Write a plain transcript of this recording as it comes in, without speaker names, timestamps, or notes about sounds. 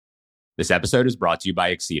This episode is brought to you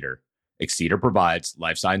by Exceeder. Exceeder provides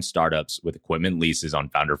life science startups with equipment leases on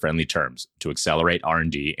founder-friendly terms to accelerate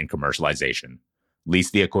R&D and commercialization.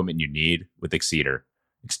 Lease the equipment you need with Exceeder.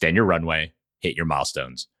 Extend your runway, hit your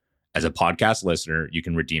milestones. As a podcast listener, you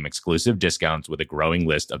can redeem exclusive discounts with a growing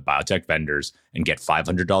list of biotech vendors and get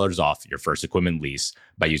 $500 off your first equipment lease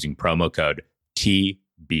by using promo code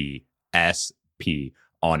TBSP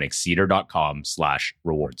on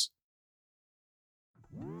exceeder.com/rewards.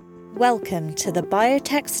 Welcome to the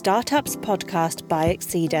Biotech Startups Podcast by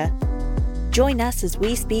Exceeder. Join us as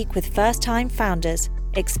we speak with first-time founders,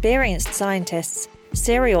 experienced scientists,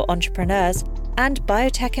 serial entrepreneurs, and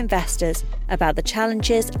biotech investors about the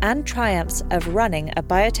challenges and triumphs of running a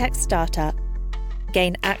biotech startup.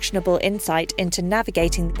 Gain actionable insight into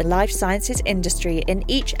navigating the life sciences industry in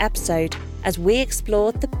each episode as we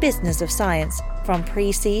explore the business of science from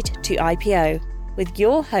pre-seed to IPO with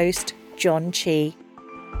your host, John Chi.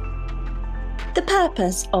 The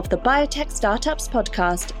purpose of the Biotech Startups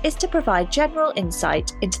podcast is to provide general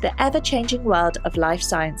insight into the ever-changing world of life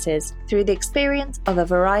sciences through the experience of a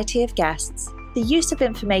variety of guests. The use of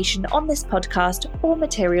information on this podcast or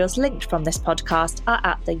materials linked from this podcast are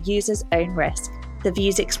at the user's own risk. The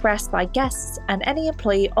views expressed by guests and any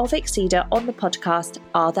employee of Exceeder on the podcast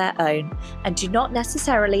are their own and do not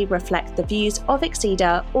necessarily reflect the views of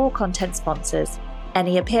Exceeder or content sponsors.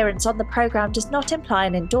 Any appearance on the program does not imply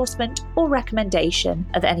an endorsement or recommendation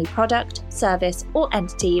of any product, service, or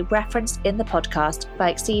entity referenced in the podcast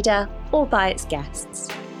by Exceeder or by its guests.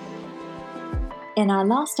 In our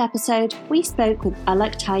last episode, we spoke with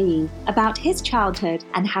Alok Tayi about his childhood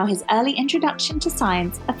and how his early introduction to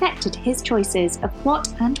science affected his choices of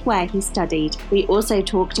what and where he studied. We also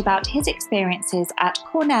talked about his experiences at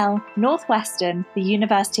Cornell, Northwestern, the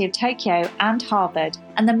University of Tokyo, and Harvard,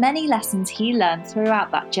 and the many lessons he learned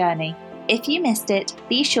throughout that journey. If you missed it,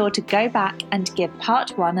 be sure to go back and give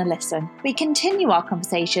part 1 a listen. We continue our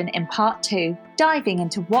conversation in part 2, diving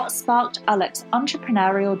into what sparked Alok's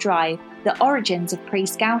entrepreneurial drive, the origins of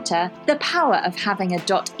Pre-Scouter, the power of having a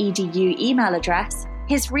 .edu email address,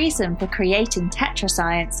 his reason for creating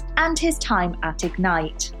TetraScience, and his time at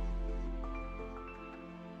Ignite.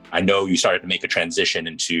 I know you started to make a transition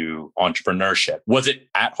into entrepreneurship. Was it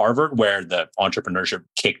at Harvard where the entrepreneurship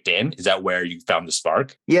kicked in? Is that where you found the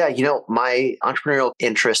spark? Yeah, my entrepreneurial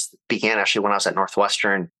interest began actually when I was at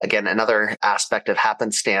Northwestern. Again, another aspect of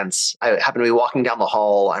happenstance. I happened to be walking down the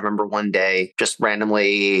hall. I remember one day just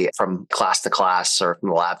randomly from class to class or from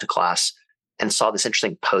the lab to class and saw this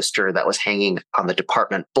interesting poster that was hanging on the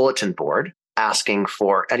department bulletin board, asking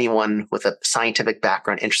for anyone with a scientific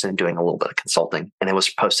background interested in doing a little bit of consulting. And it was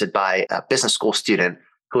posted by a business school student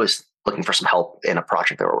who was looking for some help in a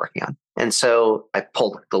project they were working on. And so I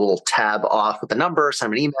pulled the little tab off with the number,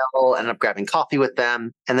 sent them an email, ended up grabbing coffee with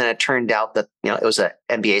them. And then it turned out that, it was an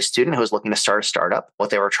MBA student who was looking to start a startup. What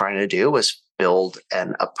they were trying to do was build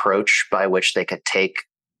an approach by which they could take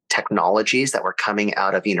technologies that were coming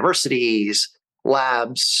out of universities,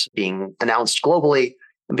 labs, being announced globally,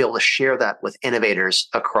 and be able to share that with innovators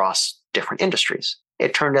across different industries.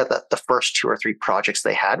 It turned out that the first 2 or 3 projects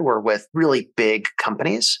they had were with really big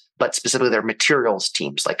companies, but specifically their materials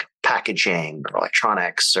teams like packaging or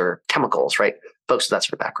electronics or chemicals, right? Folks with that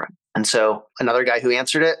sort of background. And so another guy who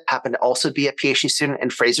answered it happened to also be a PhD student in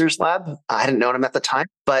Fraser's lab. I hadn't known him at the time,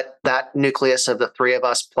 but that nucleus of the 3 of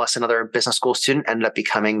us plus another business school student ended up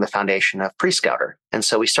becoming the foundation of Pre-Scouter. And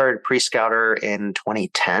so we started Pre-Scouter in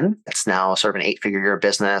 2010. It's now sort of an 8-figure-year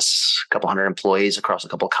business, a couple hundred employees across a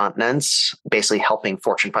couple of continents, basically helping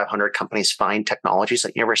Fortune 500 companies find technologies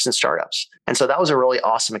at universities and startups. And so that was a really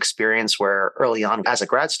awesome experience where early on as a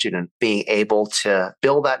grad student, being able to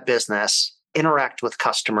build that business, interact with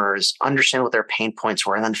customers, understand what their pain points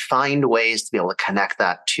were, and then find ways to be able to connect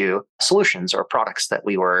that to solutions or products that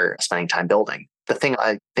we were spending time building. The thing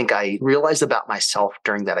I think I realized about myself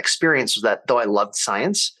during that experience was that though I loved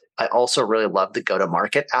science, I also really loved the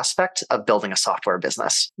go-to-market aspect of building a software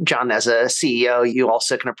business. John, as a CEO, you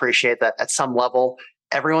also can appreciate that at some level,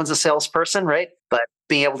 everyone's a salesperson, right? But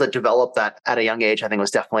being able to develop that at a young age, I think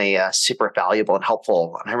was definitely super valuable and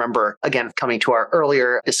helpful. And I remember, again, coming to our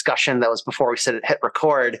earlier discussion that was before we hit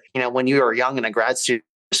record, when you were young and a grad student,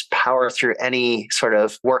 just power through any sort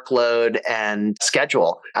of workload and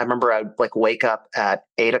schedule. I remember I would wake up at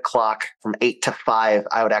 8 o'clock. From 8 to 5,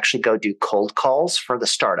 I would actually go do cold calls for the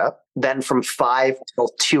startup. Then from 5 till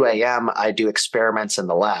 2 a.m., I do experiments in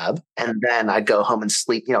the lab. And then I'd go home and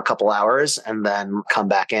sleep, a couple hours and then come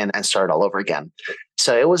back in and start all over again.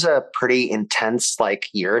 So it was a pretty intense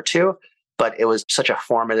year or two. but it was such a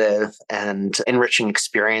formative and enriching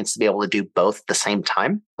experience to be able to do both at the same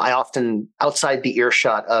time. I often, outside the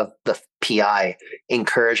earshot of the PI,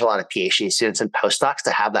 encourage a lot of PhD students and postdocs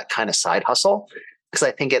to have that kind of side hustle, because I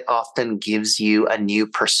think it often gives you a new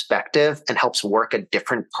perspective and helps work a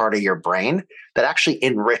different part of your brain that actually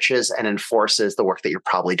enriches and enforces the work that you're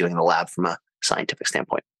probably doing in the lab from a scientific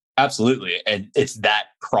standpoint. Absolutely. And it's that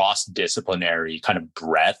cross-disciplinary kind of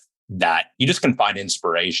breadth that you just can find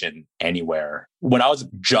inspiration anywhere. When I was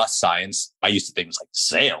just science, I used to think it was like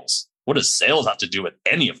sales. What does sales have to do with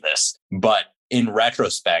any of this? But in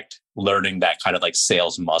retrospect, learning that kind of like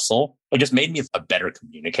sales muscle, it just made me a better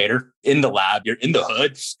communicator. In the lab, you're in the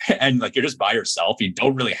hood and like you're just by yourself. You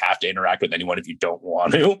don't really have to interact with anyone if you don't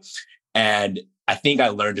want to. And I think I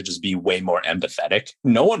learned to just be way more empathetic.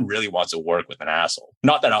 No one really wants to work with an asshole.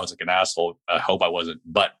 Not that I was like an asshole. I hope I wasn't,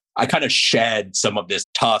 but I kind of shed some of this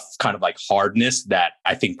tough kind of like hardness that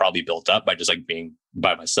I think probably built up by just like being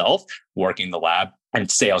by myself, working in the lab.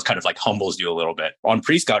 And sales kind of like humbles you a little bit. On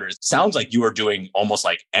Pre-Scouters, it sounds like you are doing almost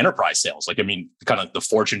like enterprise sales. Like, I mean, kind of like the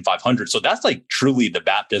Fortune 500. So that's like truly the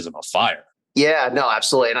baptism of fire. Yeah, no,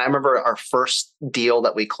 absolutely. And I remember our first deal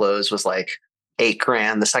that we closed was like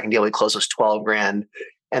 $8,000. The second deal we closed was $12,000.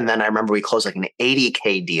 And then I remember we closed like an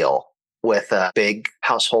 $80,000 deal with a big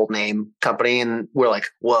household name company. And we're like,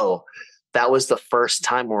 whoa, that was the first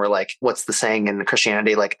time where we're like, what's the saying in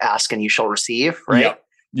Christianity? Like, ask and you shall receive, right? Yep.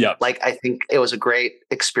 Yeah. Like, I think it was a great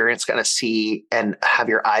experience to kind of see and have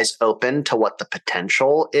your eyes open to what the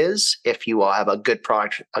potential is if you will have a good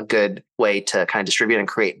product, a good way to kind of distribute and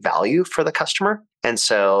create value for the customer. And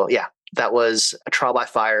so, yeah, that was a trial by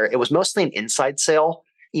fire. It was mostly an inside sale,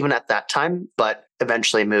 even at that time, but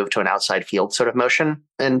eventually moved to an outside field sort of motion.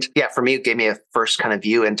 And yeah, for me, it gave me a first kind of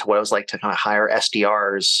view into what it was like to kind of hire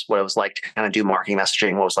SDRs, what it was like to kind of do marketing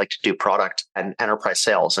messaging, what it was like to do product and enterprise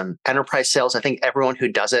sales. And enterprise sales, I think everyone who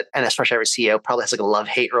does it, and especially every CEO, probably has like a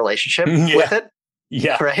love-hate relationship with it.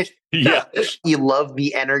 Yeah. Right? Yeah. You love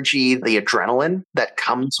the energy, the adrenaline that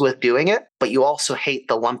comes with doing it, but you also hate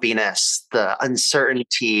the lumpiness, the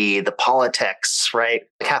uncertainty, the politics, right?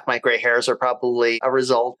 Like half my gray hairs are probably a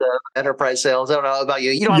result of enterprise sales. I don't know about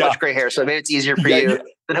you. You don't have much gray hair, so maybe it's easier for you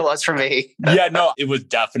than it was for me. Yeah, no, it was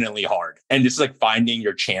definitely hard. And it's like finding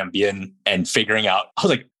your champion and figuring out, I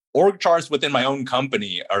was like, org charts within my own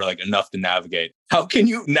company are like enough to navigate. How can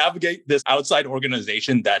you navigate this outside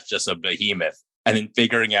organization that's just a behemoth? And then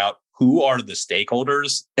figuring out who are the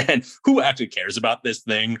stakeholders and who actually cares about this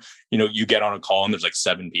thing. You know, you get on a call and there's like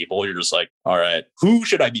 7 people. You're just like, all right, who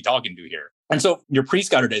should I be talking to here? And so your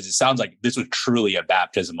Pre-Scouter days, it sounds like this was truly a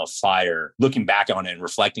baptism of fire. Looking back on it and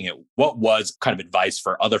reflecting it, what was kind of advice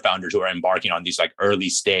for other founders who are embarking on these like early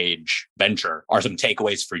stage venture? Are some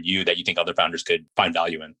takeaways for you that you think other founders could find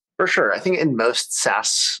value in? For sure. I think in most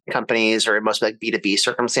SaaS companies or in most like B2B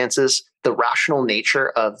circumstances, the rational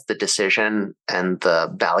nature of the decision and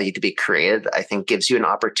the value to be created, I think gives you an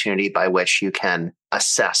opportunity by which you can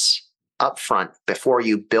assess upfront before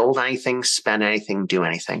you build anything, spend anything, do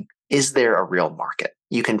anything. Is there a real market?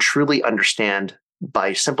 You can truly understand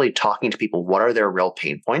by simply talking to people, what are their real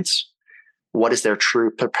pain points? What is their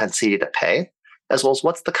true propensity to pay? As well as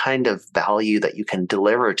what's the kind of value that you can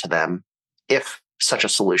deliver to them if such a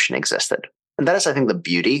solution existed. And that is, I think, the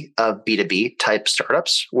beauty of B2B type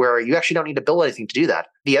startups, where you actually don't need to build anything to do that.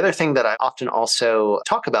 The other thing that I often also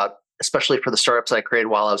talk about, especially for the startups that I created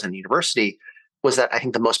while I was in university, was that I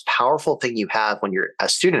think the most powerful thing you have when you're a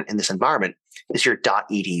student in this environment is your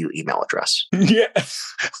 .edu email address. Yeah.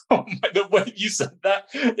 Oh my, the way you said that,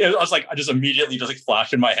 I was like, I just immediately just like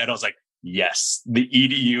flashed in my head. I was like, yes, the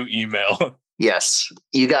edu email. Yes,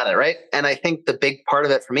 you got it, right? And I think the big part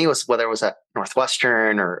of it for me was whether it was at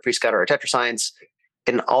Northwestern or Pre-Scouter or TetraScience,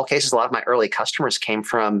 in all cases, a lot of my early customers came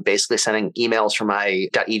from basically sending emails from my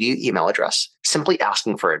 .edu email address, simply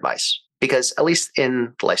asking for advice. Because at least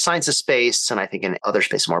in the life sciences space, and I think in other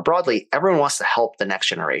spaces more broadly, everyone wants to help the next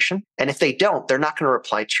generation. And if they don't, they're not going to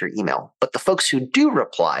reply to your email. But the folks who do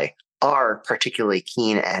reply are particularly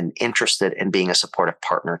keen and interested in being a supportive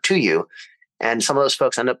partner to you. And some of those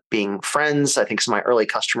folks end up being friends. I think some of my early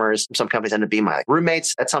customers, some companies end up being my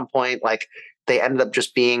roommates at some point. Like they ended up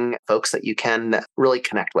just being folks that you can really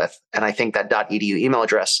connect with. And I think that .edu email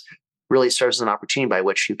address really serves as an opportunity by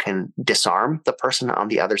which you can disarm the person on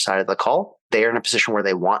the other side of the call. They are in a position where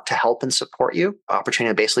they want to help and support you.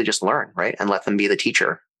 Opportunity to basically just learn, right? And let them be the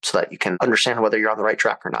teacher so that you can understand whether you're on the right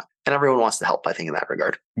track or not. And everyone wants to help, I think, in that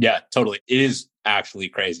regard. Yeah, totally. It is actually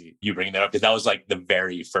crazy you bringing that up, because that was like the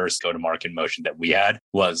very first go-to-market motion that we had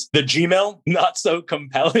was the Gmail, not so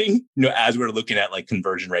compelling. As we're looking at like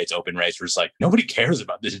conversion rates, open rates, we're just like, nobody cares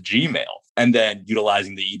about this Gmail. And then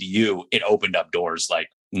utilizing the EDU, it opened up doors like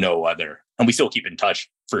no other. And we still keep in touch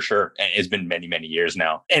for sure. And it's been many, many years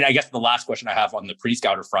now. And I guess the last question I have on the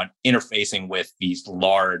pre-scouter front, interfacing with these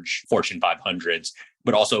large Fortune 500s,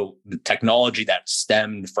 but also the technology that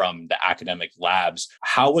stemmed from the academic labs.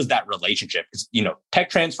 How was that relationship? Because, tech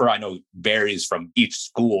transfer, I know, varies from each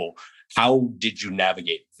school. How did you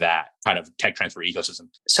navigate that kind of tech transfer ecosystem?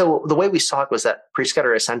 So the way we saw it was that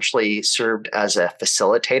Prescouter essentially served as a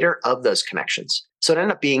facilitator of those connections. So it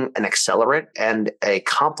ended up being an accelerant and a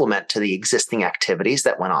complement to the existing activities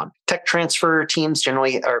that went on. Tech transfer teams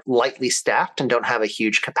generally are lightly staffed and don't have a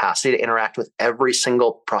huge capacity to interact with every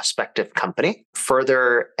single prospective company.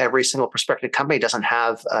 Further, every single prospective company doesn't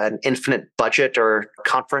have an infinite budget or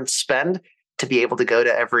conference spend to be able to go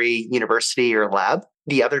to every university or lab.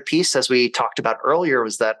 The other piece, as we talked about earlier,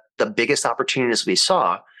 was that the biggest opportunities we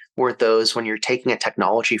saw were those when you're taking a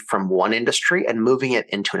technology from one industry and moving it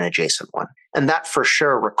into an adjacent one. And that for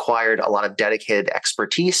sure required a lot of dedicated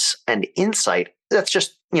expertise and insight. That's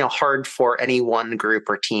just, hard for any one group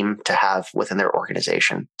or team to have within their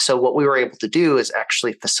organization. So what we were able to do is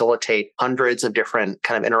actually facilitate hundreds of different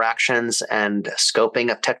kind of interactions and scoping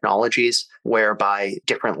of technologies whereby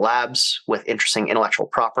different labs with interesting intellectual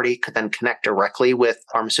property could then connect directly with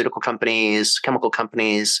pharmaceutical companies, chemical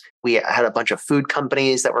companies. We had a bunch of food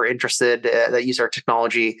companies that were interested that use our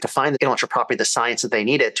technology to find the intellectual property, the science that they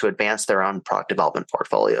needed to advance their own product development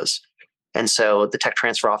portfolios. And so the tech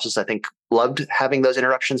transfer offices, I think, loved having those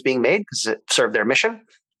introductions being made because it served their mission.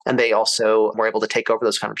 And they also were able to take over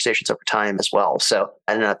those conversations over time as well. So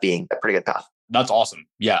it ended up being a pretty good path. That's awesome.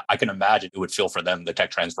 Yeah, I can imagine it would feel for them, the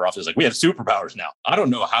tech transfer office, like we have superpowers now. I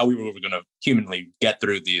don't know how we were going to humanly get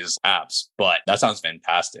through these apps, but that sounds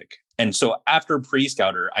fantastic. And so after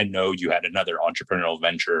Pre-Scouter, I know you had another entrepreneurial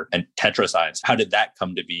venture and TetraScience. How did that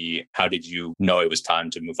come to be? How did you know it was time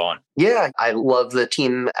to move on? Yeah, I love the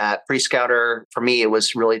team at Pre-Scouter. For me, it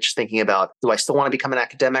was really just thinking about, do I still want to become an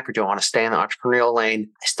academic or do I want to stay in the entrepreneurial lane?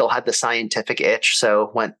 I still had the scientific itch, so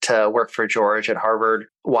went to work for George at Harvard.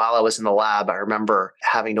 While I was in the lab, I remember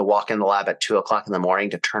having to walk in the lab at 2:00 in the morning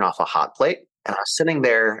to turn off a hot plate. And I was sitting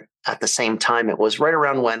there at the same time. It was right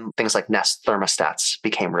around when things like Nest thermostats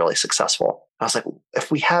became really successful. I was like,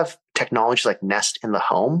 if we have technology like Nest in the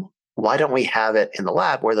home, why don't we have it in the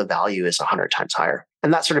lab where the value is 100 times higher?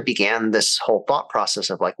 And that sort of began this whole thought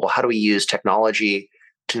process of like, well, how do we use technology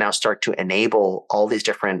to now start to enable all these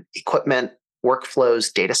different equipment,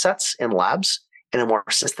 workflows, data sets in labs in a more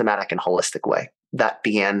systematic and holistic way? That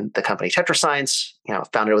began the company TetraScience,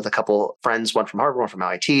 founded with a couple friends, one from Harvard, one from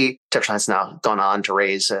MIT. TetraScience now gone on to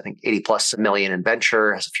raise, I think, 80 plus million in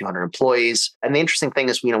venture, has a few hundred employees. And the interesting thing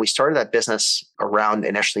is, we started that business around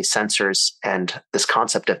initially sensors and this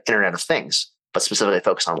concept of Internet of Things, but specifically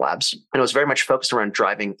focused on labs. And it was very much focused around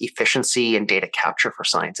driving efficiency and data capture for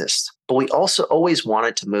scientists. But we also always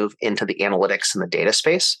wanted to move into the analytics and the data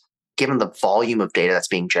space, given the volume of data that's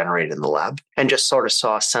being generated in the lab, and just sort of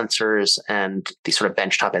saw sensors and these sort of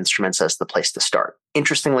benchtop instruments as the place to start.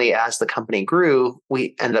 Interestingly, as the company grew,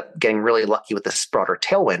 we ended up getting really lucky with this broader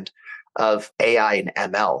tailwind of AI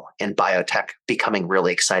and ML in biotech becoming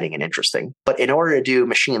really exciting and interesting. But in order to do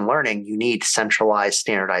machine learning, you need centralized,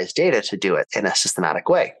 standardized data to do it in a systematic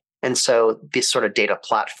way. And so this sort of data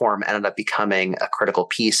platform ended up becoming a critical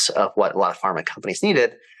piece of what a lot of pharma companies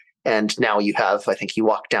needed. And now you have, I think you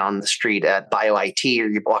walk down the street at BioIT or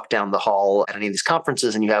you walk down the hall at any of these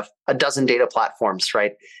conferences and you have a dozen data platforms,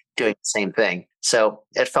 right, doing the same thing. So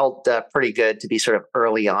it felt pretty good to be sort of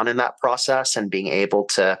early on in that process and being able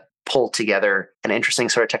to pull together an interesting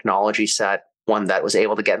sort of technology set, one that was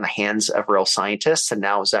able to get in the hands of real scientists and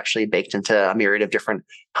now is actually baked into a myriad of different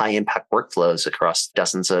high impact workflows across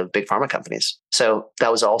dozens of big pharma companies. So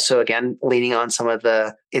that was also, again, leaning on some of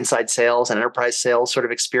the inside sales and enterprise sales sort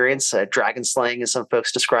of experience, dragon slaying as some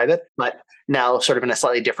folks describe it, but now sort of in a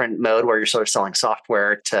slightly different mode where you're sort of selling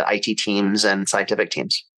software to IT teams and scientific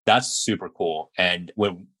teams. That's super cool. And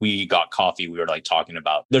when we got coffee, we were like talking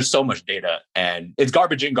about there's so much data and it's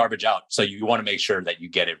garbage in, garbage out. So you want to make sure that you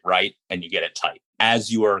get it right and you get it tight.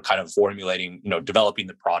 As you were kind of formulating, developing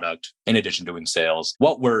the product in addition to doing sales,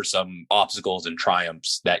 what were some obstacles and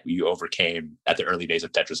triumphs that you overcame at the early days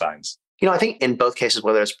of TetraScience? I think in both cases,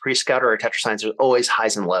 whether it's Pre-Scouter or TetraScience, there's always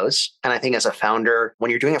highs and lows. And I think as a founder,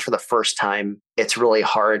 when you're doing it for the first time, it's really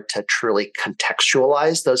hard to truly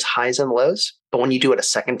contextualize those highs and lows. But when you do it a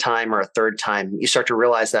second time or a third time, you start to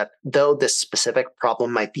realize that though this specific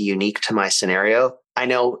problem might be unique to my scenario, I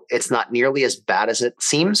know it's not nearly as bad as it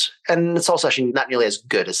seems, and it's also actually not nearly as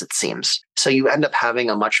good as it seems. So you end up having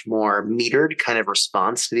a much more metered kind of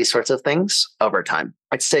response to these sorts of things over time.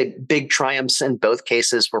 I'd say big triumphs in both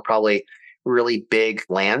cases were probably really big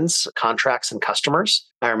lands, contracts, and customers.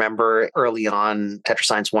 I remember early on,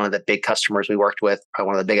 TetraScience, one of the big customers we worked with, probably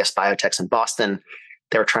one of the biggest biotechs in Boston,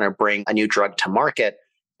 they were trying to bring a new drug to market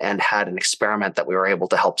and had an experiment that we were able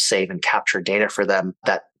to help save and capture data for them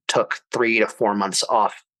that took 3 to 4 months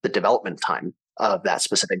off the development time of that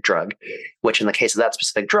specific drug, which in the case of that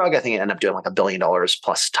specific drug, I think it ended up doing like $1 billion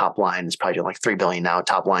plus top line. It's probably doing like 3 billion now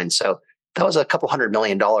top line. So that was a couple $100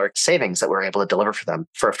 million savings that we were able to deliver for them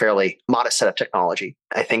for a fairly modest set of technology.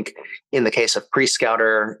 I think in the case of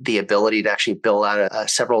Prescouter, the ability to actually build out a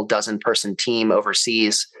several dozen person team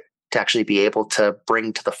overseas to actually be able to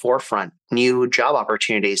bring to the forefront new job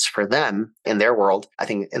opportunities for them in their world. I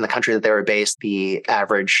think in the country that they were based, the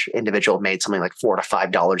average individual made something like $4 to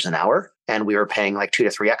 $5 an hour, and we were paying like 2 to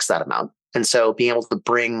 3x that amount. And so being able to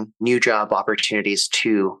bring new job opportunities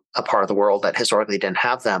to a part of the world that historically didn't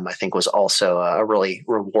have them, I think was also a really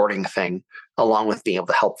rewarding thing, along with being able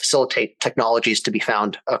to help facilitate technologies to be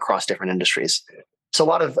found across different industries. So a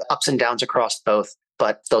lot of ups and downs across both,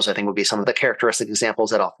 but those I think would be some of the characteristic examples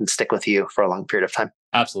that often stick with you for a long period of time.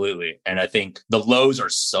 Absolutely. And I think the lows are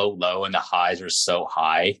so low and the highs are so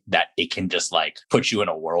high that it can just like put you in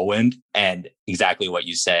a whirlwind. And exactly what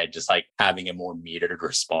you said, just like having a more metered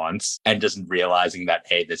response and just realizing that,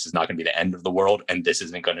 hey, this is not going to be the end of the world and this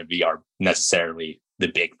isn't going to be our necessarily the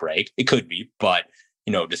big break. It could be, but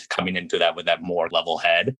just coming into that with that more level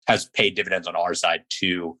head has paid dividends on our side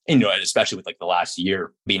too. And, especially with like the last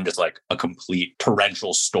year being just like a complete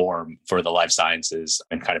torrential storm for the life sciences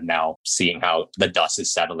and kind of now seeing how the dust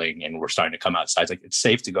is settling and we're starting to come outside. It's like, it's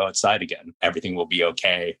safe to go outside again. Everything will be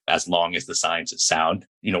okay as long as the science is sound.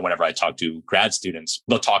 Whenever I talk to grad students,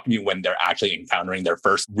 they'll talk to me when they're actually encountering their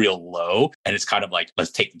first real low. And it's kind of like,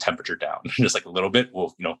 let's take the temperature down just like a little bit.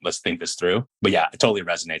 Well, let's think this through. But yeah, it totally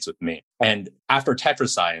resonates with me. And after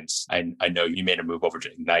TetraScience, I know you made a move over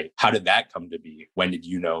to Ignite. How did that come to be? When did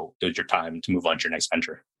you know it was your time to move on to your next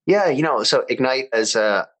venture? Yeah, so Ignite is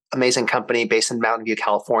a amazing company based in Mountain View,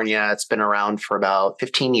 California. It's been around for about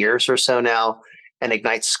 15 years or so now. And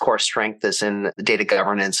Ignite's core strength is in the data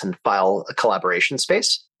governance and file collaboration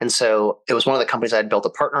space. And so it was one of the companies I had built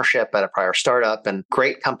a partnership at a prior startup, and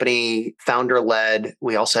great company, founder led.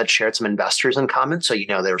 We also had shared some investors in common. So,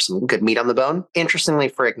 there was some good meat on the bone. Interestingly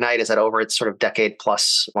for Ignite is that over its sort of decade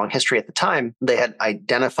plus long history at the time, they had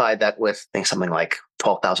identified that with I think something like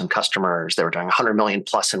 12,000 customers, they were doing 100 million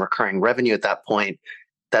plus in recurring revenue at that point,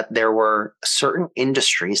 that there were certain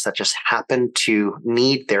industries that just happened to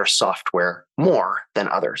need their software more than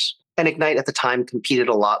others. And Ignite at the time competed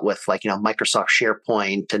a lot with Microsoft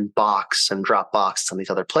SharePoint and Box and Dropbox, some of these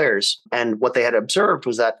other players. And what they had observed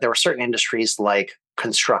was that there were certain industries like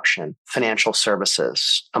construction, financial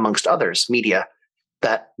services, amongst others, media,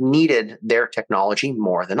 that needed their technology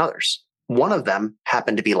more than others. One of them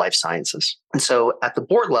happened to be life sciences. And so at the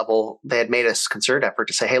board level, they had made a concerted effort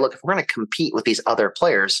to say, hey, look, if we're going to compete with these other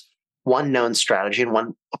players, one known strategy and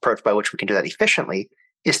one approach by which we can do that efficiently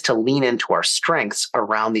is to lean into our strengths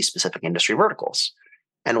around these specific industry verticals.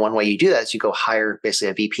 And one way you do that is you go hire basically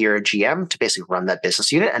a VP or a GM to basically run that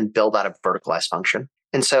business unit and build out a verticalized function.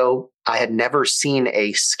 And so I had never seen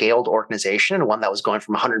a scaled organization, one that was going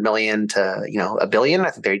from 100 million to, $1 billion.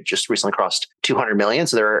 I think they just recently crossed 200 million.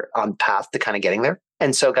 So they're on path to kind of getting there.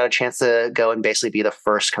 And so got a chance to go and basically be the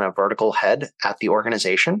first kind of vertical head at the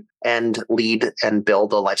organization and lead and build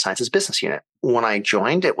the life sciences business unit. When I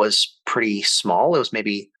joined, it was pretty small. It was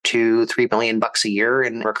maybe $2-3 million a year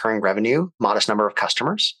in recurring revenue, modest number of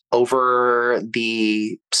customers. Over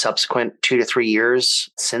the subsequent 2 to 3 years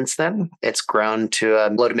since then, it's grown to a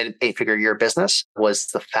low to mid 8-figure year business, was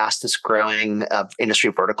the fastest growing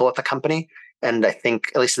industry vertical at the company. And I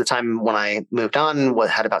think, at least at the time when I moved on,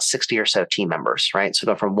 had about 60 or so team members, right? So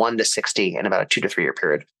going from 1 to 60 in about a 2 to 3 year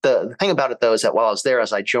period. The thing about it, though, is that while I was there,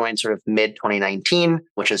 as I joined sort of mid 2019,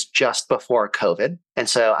 which is just before COVID. And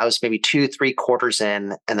so I was maybe 2-3 quarters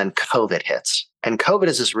in, and then COVID hits. And COVID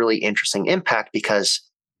is this really interesting impact because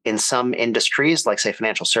in some industries, like say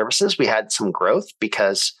financial services, we had some growth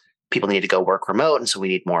because people need to go work remote. And so we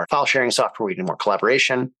need more file sharing software. We need more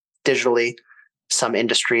collaboration digitally. Some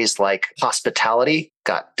industries like hospitality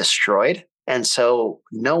got destroyed. And so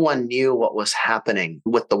no one knew what was happening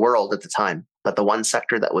with the world at the time. But the one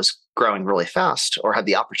sector that was growing really fast or had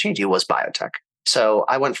the opportunity was biotech. So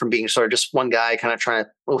I went from being sort of just one guy kind of trying to,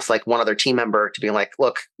 with like one other team member, to being like,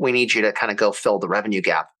 look, we need you to kind of go fill the revenue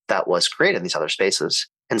gap that was created in these other spaces.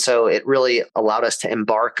 And so it really allowed us to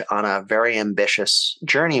embark on a very ambitious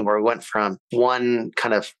journey where we went from one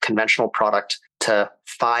kind of conventional product to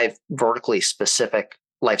 5 vertically specific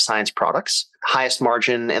life science products, highest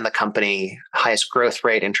margin in the company, highest growth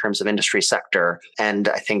rate in terms of industry sector. And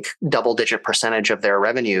I think double-digit percentage of their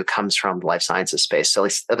revenue comes from the life sciences space, so at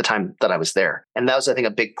least at the time that I was there. And that was, I think,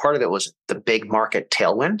 a big part of it was the big market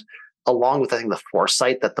tailwind, along with, I think, the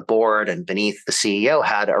foresight that the board and beneath the CEO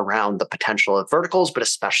had around the potential of verticals, but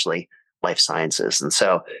especially life sciences. And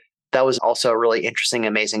so that was also a really interesting,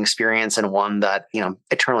 amazing experience, and one that,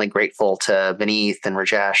 eternally grateful to Vineeth and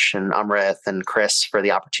Rajesh and Amrit and Chris for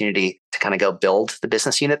the opportunity to kind of go build the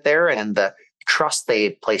business unit there, and the trust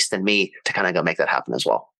they placed in me to kind of go make that happen as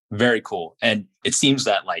well. Very cool. And it seems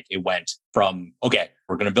that it went from, okay,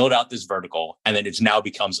 we're going to build out this vertical, and then it now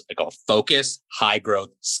becomes a focus, high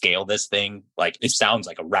growth, scale this thing. It sounds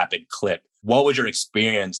like a rapid clip. What was your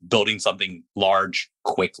experience building something large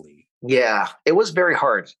quickly? Yeah, it was very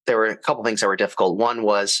hard. There were a couple things that were difficult. One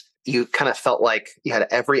was you kind of felt like you had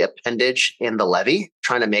every appendage in the levy,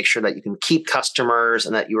 trying to make sure that you can keep customers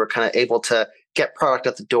and that you were kind of able to get product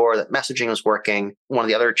at the door, that messaging was working. One of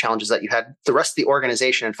the other challenges that you had, the rest of the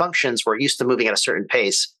organization and functions were used to moving at a certain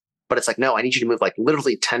pace. But it's no, I need you to move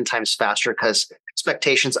literally 10 times faster, because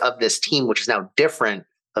expectations of this team, which is now different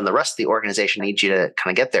than the rest of the organization, need you to kind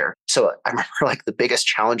of get there. So I remember the biggest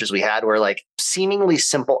challenges we had were seemingly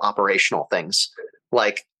simple operational things.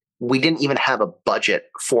 We didn't even have a budget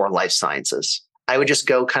for life sciences. I would just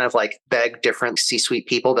go kind of beg different C-suite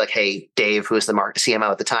people, be hey, Dave, who was the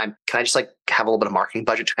CMO at the time, can I just have a little bit of marketing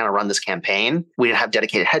budget to kind of run this campaign? We didn't have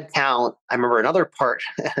dedicated headcount. I remember another part,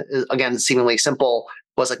 again, seemingly simple,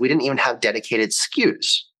 was we didn't even have dedicated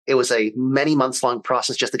SKUs. It was a many months long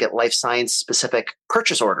process just to get life science specific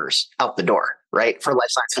purchase orders out the door, right? For life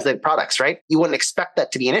science specific products, right? You wouldn't expect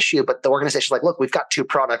that to be an issue, but the organization look, we've got 2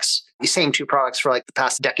 products, the same 2 products for the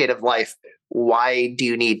past decade of life. Why do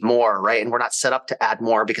you need more, right? And we're not set up to add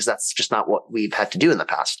more because that's just not what we've had to do in the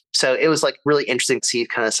past. So it was really interesting to see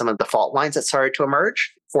kind of some of the fault lines that started to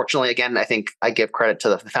emerge. Fortunately, again, I think I give credit to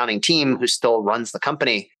the founding team who still runs the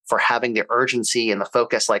company for having the urgency and the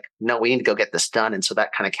focus, no, we need to go get this done. And so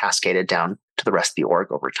that kind of cascaded down to the rest of the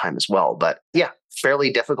org over time as well. But yeah,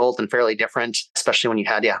 fairly difficult and fairly different, especially when you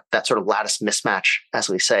had, that sort of lattice mismatch, as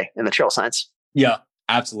we say in material science. Yeah.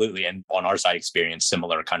 Absolutely. And on our side, experience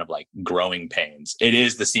similar kind of growing pains. It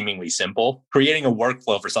is the seemingly simple. Creating a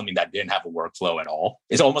workflow for something that didn't have a workflow at all.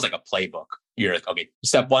 It's almost like a playbook. You're okay,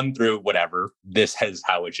 step 1 through whatever, this is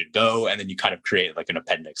how it should go. And then you kind of create an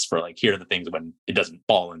appendix for here are the things when it doesn't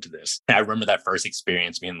fall into this. And I remember that first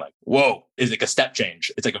experience being whoa, is a step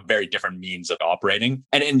change. It's a very different means of operating.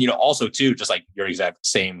 And also too, just your exact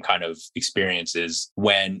same kind of experiences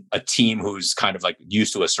when a team who's kind of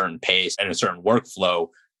used to a certain pace and a certain workflow,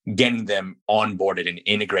 getting them onboarded and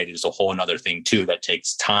integrated is a whole another thing too that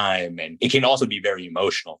takes time. And it can also be very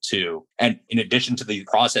emotional too. And in addition to the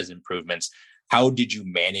process improvements, how did you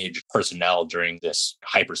manage personnel during this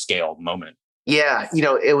hyperscale moment? Yeah,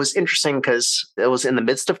 it was interesting because it was in the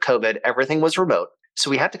midst of COVID, everything was remote. So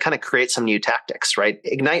we had to kind of create some new tactics, right?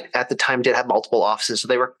 Ignite at the time did have multiple offices. So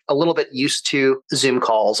they were a little bit used to Zoom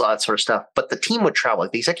calls, all that sort of stuff. But the team would travel,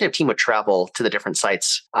 the executive team would travel to the different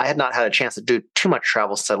sites. I had not had a chance to do too much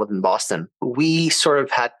travel since I lived in Boston. We sort of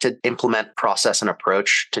had to implement process and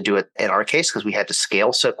approach to do it in our case because we had to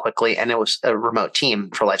scale so quickly. And it was a remote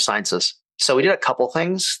team for life sciences. So we did a couple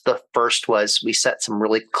things. The first was we set some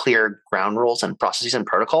really clear ground rules and processes and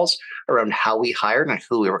protocols around how we hired and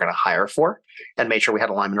who we were going to hire for, and made sure we had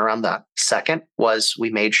alignment around that. Second was we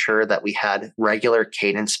made sure that we had regular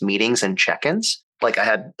cadence meetings and check-ins. I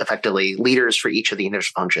had effectively leaders for each of the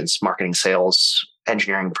individual functions, marketing, sales,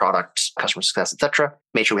 engineering, product, customer success, et cetera.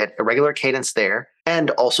 Made sure we had a regular cadence there.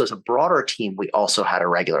 And also as a broader team, we also had a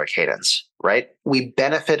regular cadence, right? We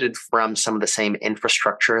benefited from some of the same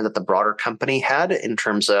infrastructure that the broader company had in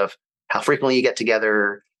terms of how frequently you get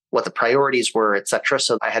together, what the priorities were, et cetera.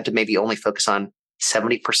 So I had to maybe only focus on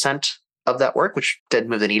 70% of that work, which did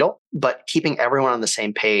move the needle, but keeping everyone on the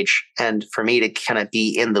same page. And for me to kind of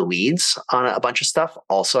be in the weeds on a bunch of stuff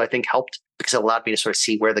also, I think helped because it allowed me to sort of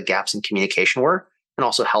see where the gaps in communication were and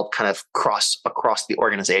also help kind of cross across the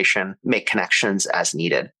organization, make connections as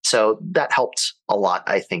needed. So that helped a lot,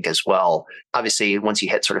 I think, as well. Obviously, once you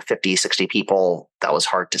hit sort of 50, 60 people, that was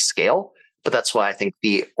hard to scale. But that's why I think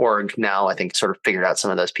the org now, I think, sort of figured out some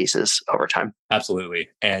of those pieces over time. Absolutely.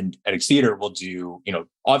 And at Exceeder, we'll do,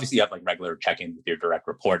 obviously you have regular check-in with your direct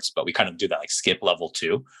reports, but we kind of do that skip level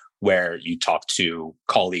too, where you talk to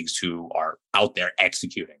colleagues who are out there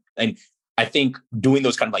executing. And I think doing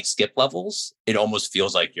those kind of like skip levels, it almost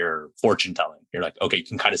feels like you're fortune telling. You're like, okay, you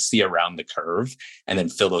can kind of see around the curve and then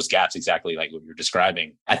fill those gaps exactly like what you're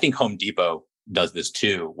describing. I think Home Depot does this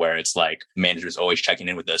too, where it's like managers always checking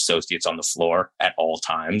in with the associates on the floor at all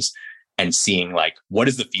times and seeing like, what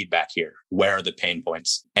is the feedback here? Where are the pain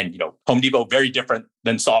points? And, Home Depot, very different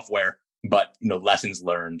than software, but, lessons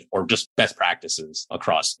learned or just best practices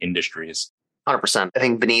across industries. 100%. I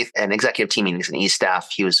think beneath an executive team meetings and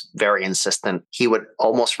E-staff, he was very insistent. He would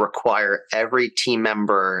almost require every team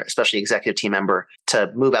member, especially executive team member,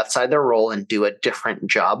 to move outside their role and do a different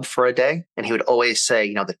job for a day. And he would always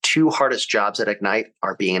say, the two hardest jobs at Ignite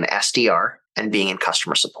are being an SDR and being in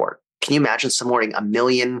customer support. Can you imagine supporting 1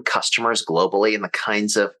 million customers globally and the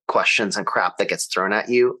kinds of questions and crap that gets thrown at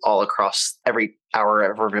you all across every hour,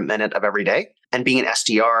 every minute of every day? And being an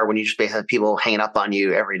SDR, when you just basically have people hanging up on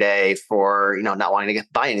you every day for, not wanting to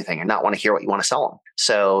buy anything and not want to hear what you want to sell them.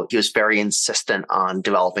 So he was very insistent on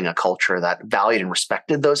developing a culture that valued and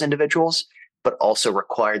respected those individuals, but also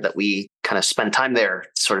required that we kind of spend time there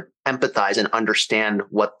to sort of empathize and understand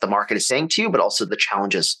what the market is saying to you, but also the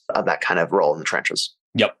challenges of that kind of role in the trenches.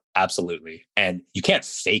 Yep, absolutely. And you can't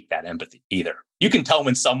fake that empathy either. You can tell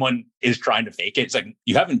when someone is trying to fake it. It's like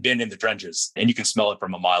you haven't been in the trenches and you can smell it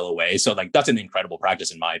from a mile away. So like that's an incredible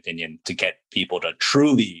practice, in my opinion, to get people to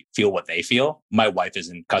truly feel what they feel. My wife is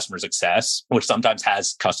in customer success, which sometimes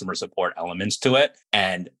has customer support elements to it.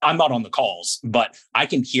 And I'm not on the calls, but I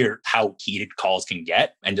can hear how heated calls can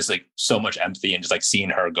get and just like so much empathy and just like seeing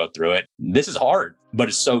her go through it. This is hard, but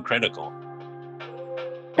it's so critical.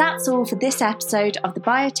 That's all for this episode of the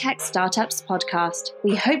Biotech Startups podcast.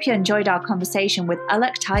 We hope you enjoyed our conversation with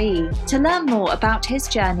Alok Tayi. To learn more about his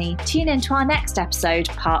journey, tune into our next episode,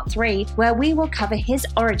 part 3, where we will cover his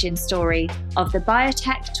origin story of the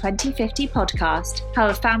Biotech 2050 podcast, how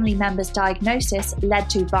a family member's diagnosis led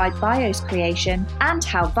to Vibe Bio's creation, and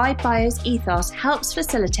how Vibe Bio's ethos helps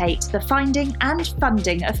facilitate the finding and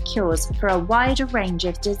funding of cures for a wider range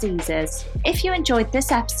of diseases. If you enjoyed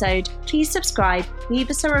this episode, please subscribe, leave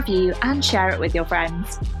us a review and share it with your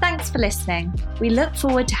friends. Thanks for listening. We look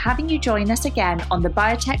forward to having you join us again on the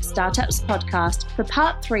Biotech Startups podcast for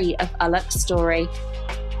part 3 of Alok's story.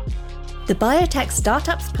 The Biotech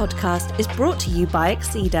Startups podcast is brought to you by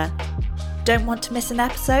Exceeder. Don't want to miss an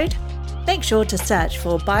episode? Make sure to search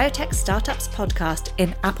for Biotech Startups podcast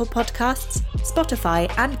in Apple Podcasts, Spotify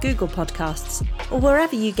and Google Podcasts, or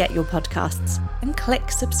wherever you get your podcasts, and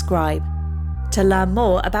click subscribe. To learn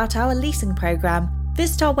more about our leasing program,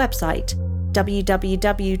 visit our website,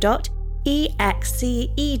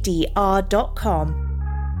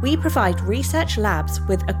 www.excedr.com. We provide research labs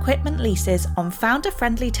with equipment leases on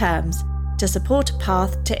founder-friendly terms to support a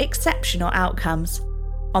path to exceptional outcomes.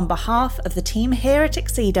 On behalf of the team here at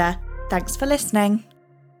Exceeder, thanks for listening.